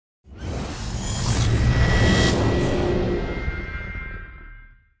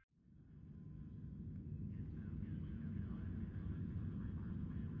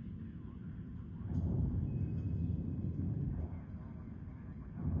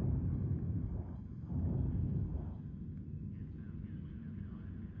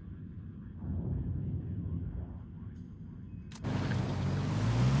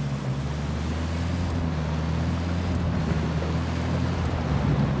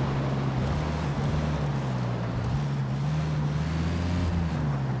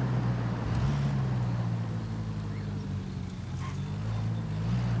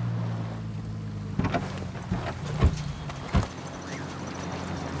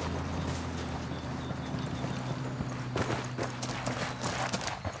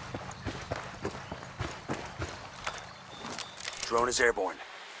Drone is airborne.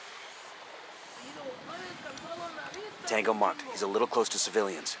 Tango marked. He's a little close to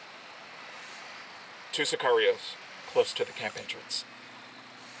civilians. 2 Sicarios, close to the camp entrance.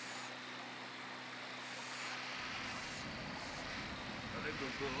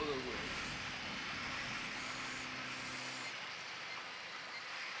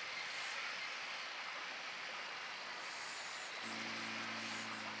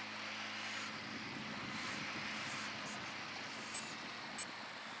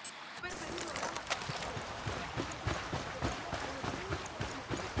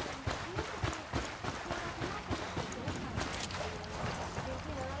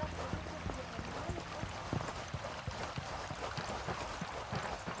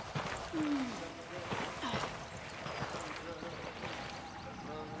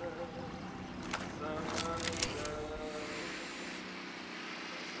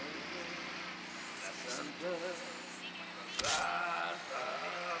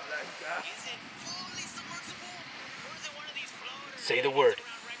 Say the word.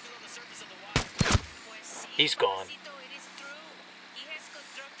 He's gone. He has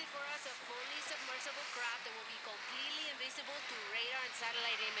constructed for us a fully submersible craft that will be completely invisible to radar and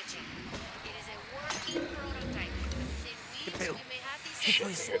satellite imaging. It is a working prototype. In weeks, we may have these Shit,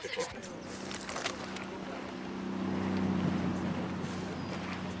 I heard the truck.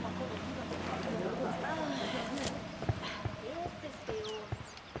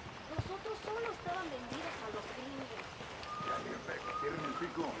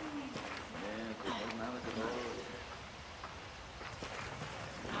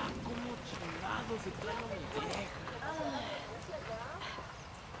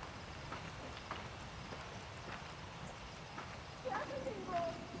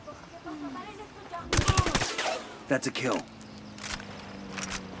 That's a kill.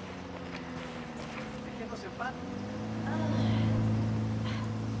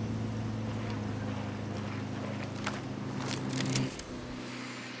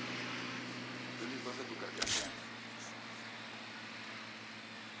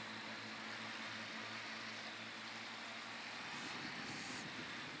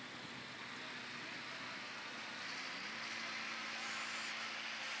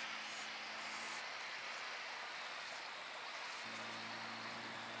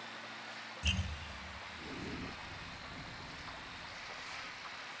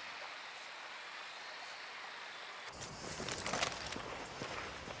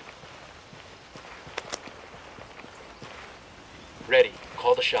 Ready.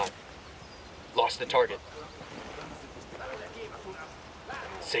 Call the shot. Lost the target.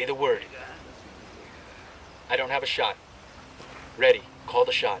 Say the word. I don't have a shot. Ready. Call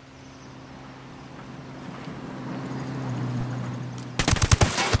the shot.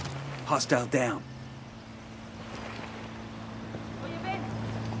 Hostile down.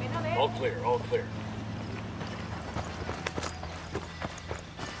 All clear, all clear.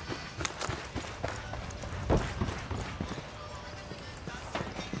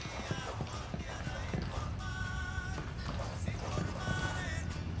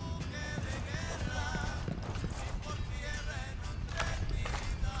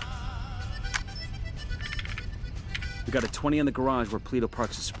 We got a 20 in the garage where Polito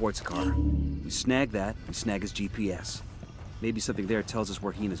parks his sports car. We snag that, we snag his GPS. Maybe something there tells us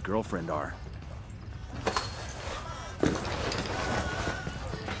where he and his girlfriend are.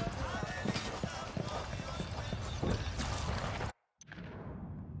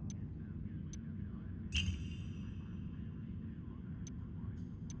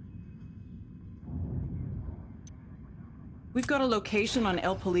 We've got a location on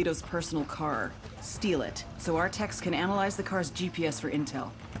El Polito's personal car. Steal it, so our techs can analyze the car's GPS for intel.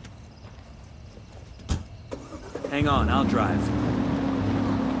 Hang on, I'll drive.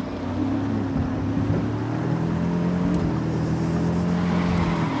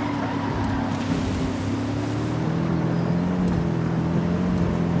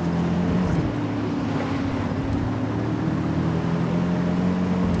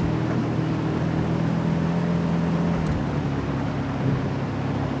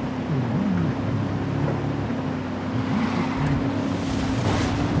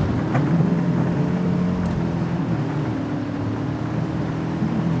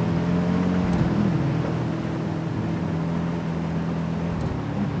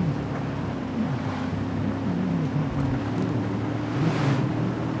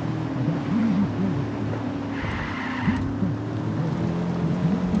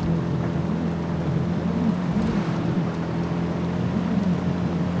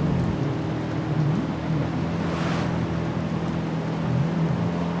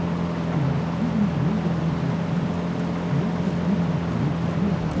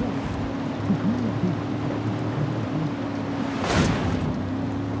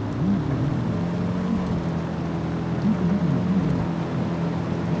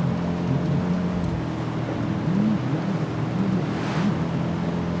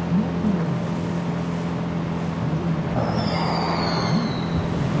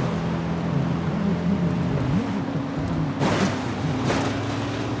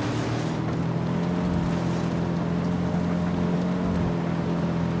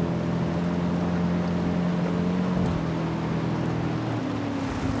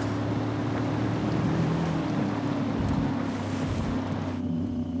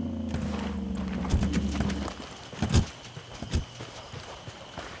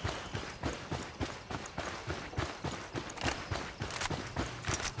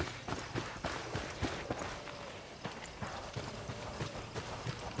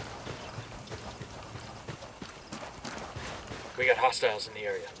 We got hostiles in the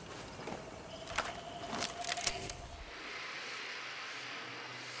area.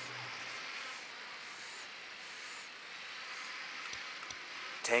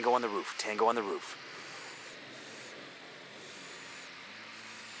 Tango on the roof. Tango on the roof.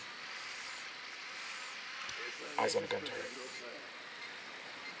 Eyes on the gun turret.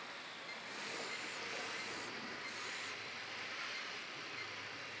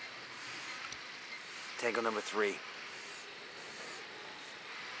 Tango number 3.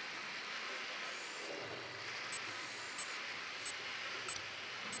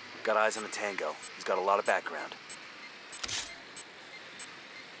 Got eyes on the Tango. He's got a lot of background.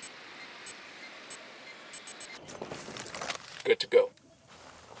 Good to go.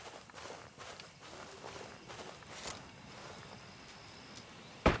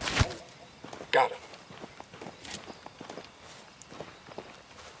 Got him.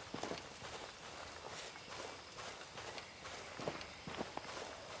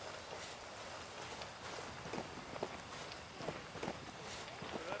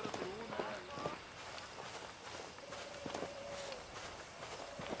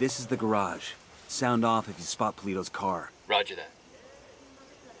 This is the garage. Sound off if you spot Polito's car. Roger that.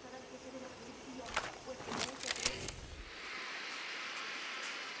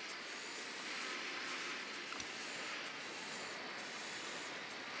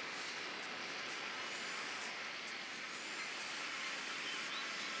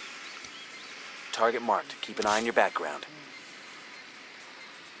 Target marked. Keep an eye on your background.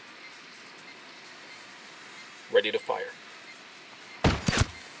 Ready to fire.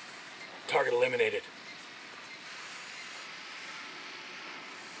 Target eliminated.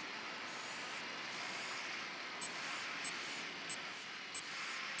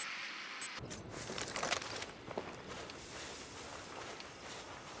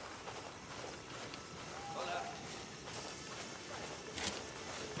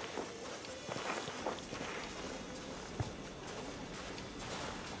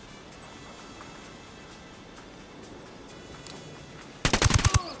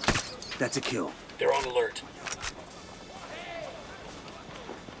 That's a kill. They're on alert.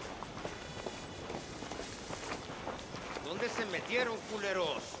 ¿Dónde se metieron,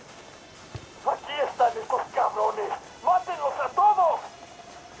 culeros? Aquí están estos cabrones. ¡Mátenlos a todos!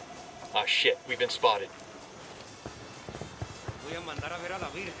 Ah, shit. We've been spotted. Voy a mandar a ver a la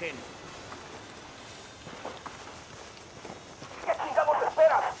Virgen. ¿Qué chingados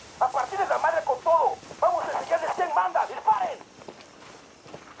esperas? A partir de la madre con todo. Vamos a enseñarles quién manda. ¡Disparen!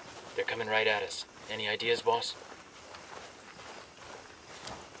 They're coming right at us. Any ideas, boss?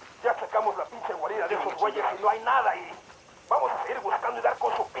 Ya sacamos la pinche guarida de esos güeyes y no hay nada ahí. Vamos a seguir buscando y dar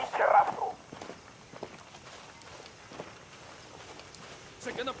con su pinche rastro.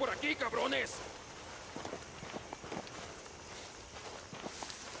 ¡Se quedan por aquí, cabrones!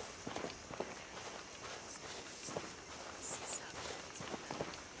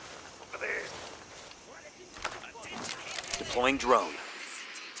 Deploying drone.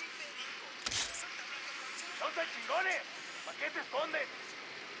 ¡Son tan chingones! ¿Para qué se esconden?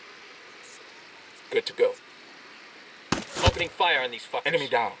 Good to go. Opening fire on these fuckers. Enemy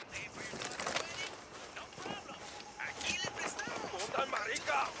down.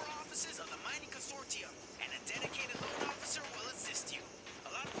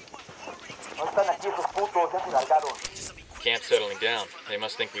 No están aquí esos putos, ya se largaron. Camp's settling down. They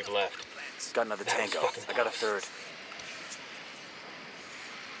must think we've left. Got another Tango. I got a third.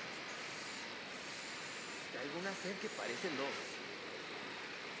 Algunas ser que parecen dos.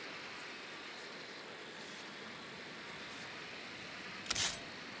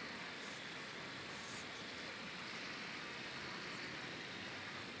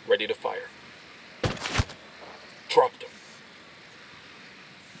 Ready to fire. Dropped him.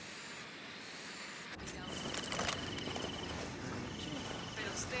 Pero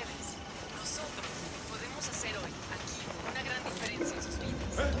ustedes, nosotros, podemos hacer hoy, aquí, una gran diferencia en sus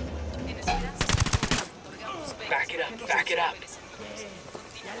vidas. En esperanza, otorgamos becas. Back it up, back it up.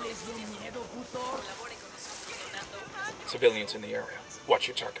 Colabore con nosotros donando. Civilians in the area. Watch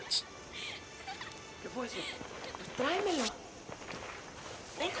your targets. ¿Qué fue eso? Pues tráemelo.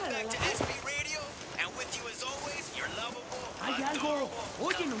 Déjalo, Back to la SB Radio, and with you as always, your lovable, Hay algo.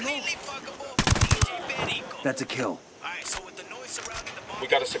 Oye, no, no. completely fuckable DJ Perico. That's a kill. Alright, so with the noise surrounding the We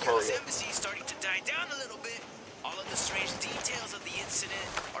got a Bolivia Sicario. embassy starting to die down a little bit, all of the strange details of the incident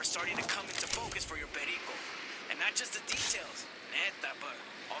are starting to come into focus for your Perico. And not just the details, neta, but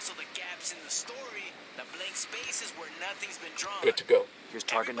also the gaps in the story, the blank spaces where nothing's been drawn. Good to go. Here's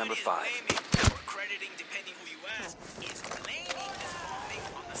target number Everybody 5. is blaming, or crediting, depending who you ask, is blaming this whole thing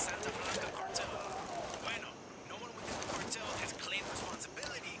on the Santa Blanca cartel. Bueno, no one within the cartel has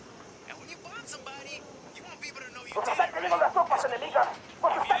 ¡Nos están cayendo las tropas enemigas!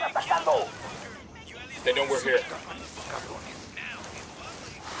 ¡Nos están atacando! They know we're here.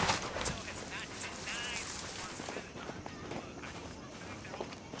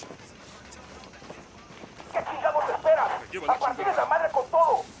 ¿Qué chingados esperas? ¡A partir de la madre con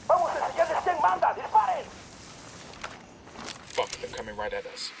todo! ¡Vamos a enseñarles quién manda! ¡Disparen! Fuck, they're coming right at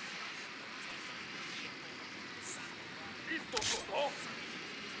us.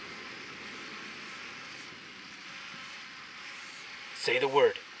 Say the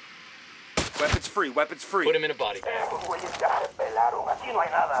word. Weapons free, weapons free. Put him in a body. Estos güeyes ya se pelaron. Aquí no hay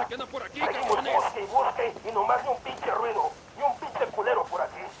nada. Se quedan por aquí, Seguimos cabrones. busque y busque y nomás ni un pinche ruido. Ni un pinche culero por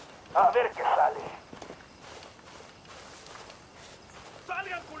aquí. A ver qué sale.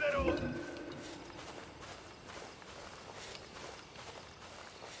 ¡Salgan, culeros!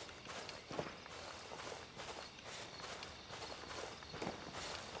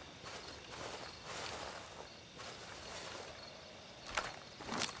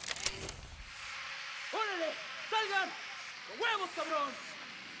 ¡Órale! ¡Salgan! ¡Con huevos, cabrón!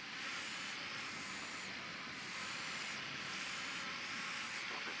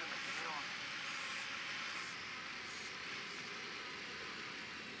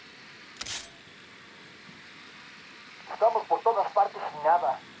 Estamos por todas partes y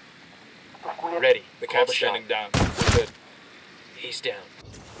nada. Estos culeros... Ready. The cab is shining down. We're good. He's down.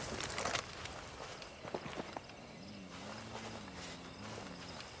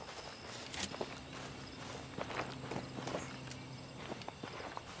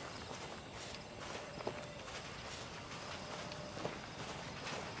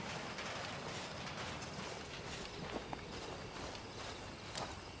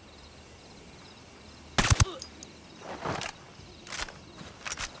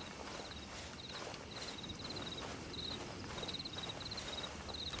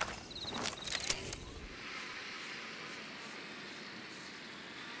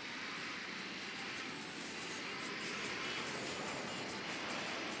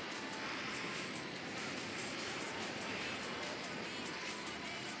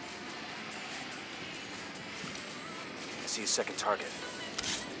 I see a second target.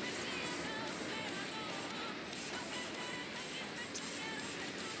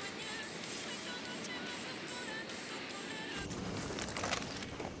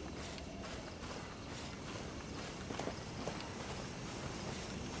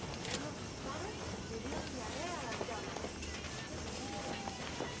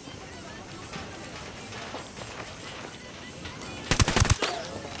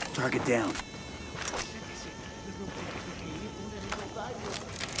 Target down.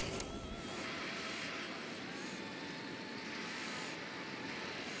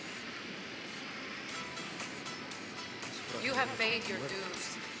 You have paid your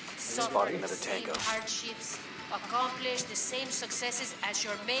dues. Spotting Suffered the another same tango. hardships, accomplished the same successes as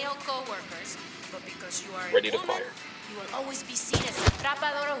your male co-workers, but because you are Ready a to woman, fire. you will always be seen as a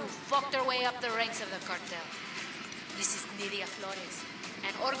trapadora who fucked her way up the ranks of the cartel. This is Nidia Flores.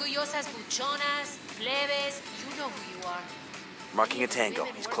 And orgullosas buchonas, plebes, you know who you are. Marking a Even tango.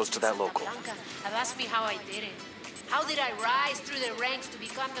 women He's working close to in that Santa local. Blanca have asked me how I did it. How did I rise through the ranks to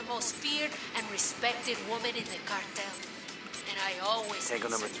become the most feared and respected woman in the cartel? And I always Tango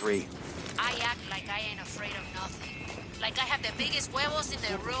number answer, 3. I act like I ain't afraid of nothing. Like I have the biggest huevos in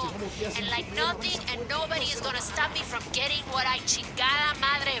the room. And like nothing and nobody is gonna stop me from getting what I chingada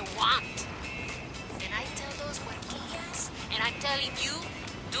madre want. And I tell those huerquillas, and I'm telling you,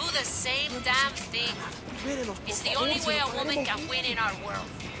 do the same damn thing. It's the only way a woman can win in our world.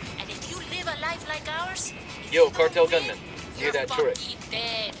 And if you live a life like ours, if Yo, you cartel don't win, gunman. Near you're that turret. fucking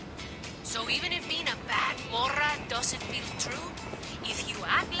dead. So even if being a bad morra doesn't feel true, if you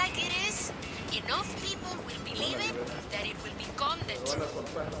act like it is, enough people will believe it that it will become the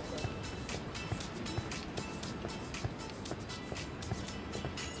truth.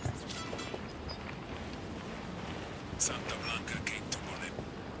 Santa Blanca came to Bolivia.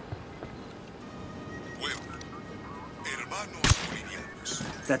 Puebla, hermanos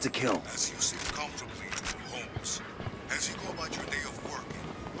bolivianos, That's a kill. as you sit comfortably in your homes, as you go about your day of work,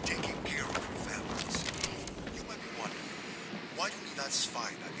 taking care of your families, you might be wondering, why do we not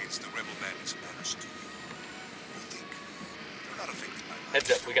fight against the rebel bandits menaced to you? You think they're not affected by Heads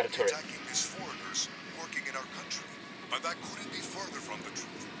up, we got a turret. attacking these foreigners working in our country, but that couldn't be further from the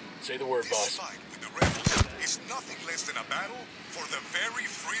truth. Say the word, This boss. fight with the rebels is nothing less than a battle for the very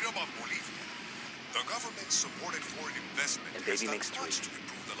freedom of Bolivia. The government-supported foreign investment And has baby done makes much 3. to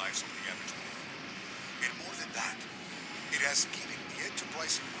improve the lives of the average Bolivian. And more than that, it has given the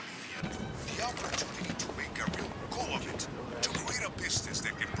enterprising Bolivian the opportunity to make a real go of it, to create a business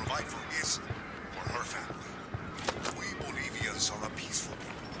that can provide for his or her family. We Bolivians are a peaceful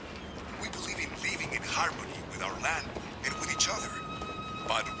people. We believe in living in harmony with our land and with each other.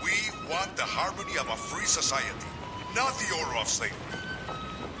 But we want the harmony of a free society, not the order of slavery.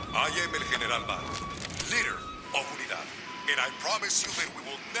 I am El General Mal, leader of Unidad, and I promise you that we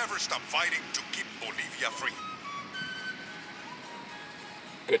will never stop fighting to keep Bolivia free.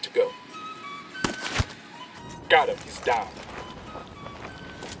 Good to go. Got him. He's down.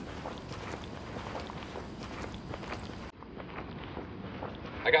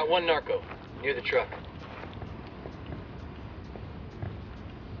 I got one narco near the truck.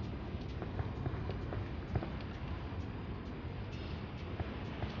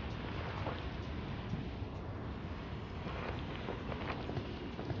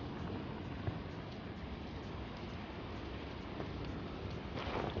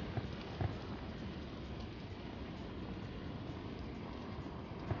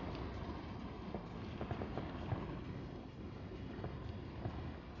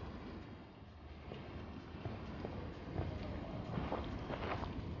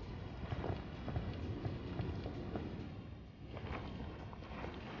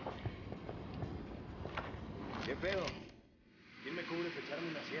 ¿Qué pedo? ¿Quién me cubre para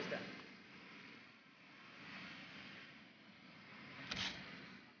echarme una siesta?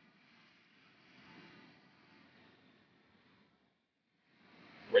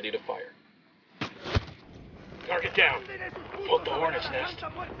 Ready to fire. Target down. Hold the hornet's nest.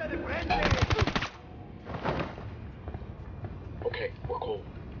 Okay, we're cool.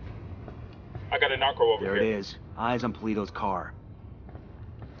 I got a narco over here. There it is. Eyes on Polito's car.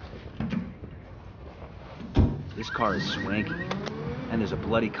 This car is swanky. And there's a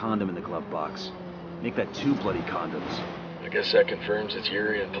bloody condom in the glove box. Make that 2 bloody condoms. I guess that confirms it's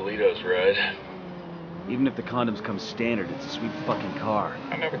Yuri and Polito's ride. Even if the condoms come standard, it's a sweet fucking car.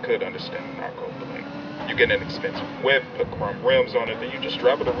 I never could understand a narco, but like, you get an expensive whip, put chrome rims on it, then you just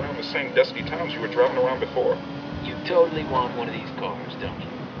drive it around the same dusty towns you were driving around before. You totally want one of these cars, don't you?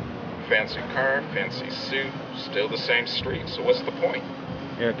 Fancy car, fancy suit, still the same street, so what's the point?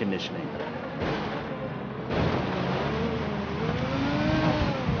 Air conditioning.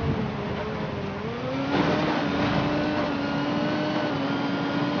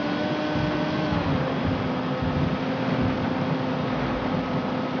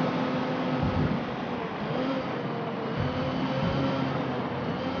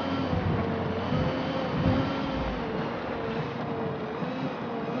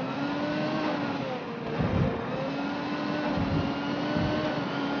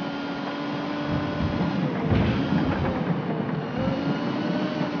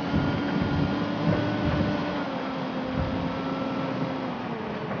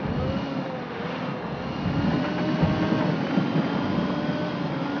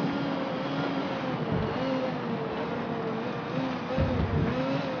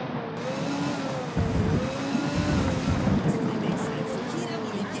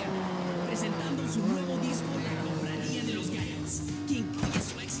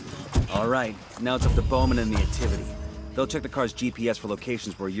 Alright, now it's up to Bowman and the activity. They'll check the car's GPS for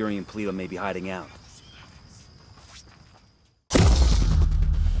locations where Yuri and Polito may be hiding out.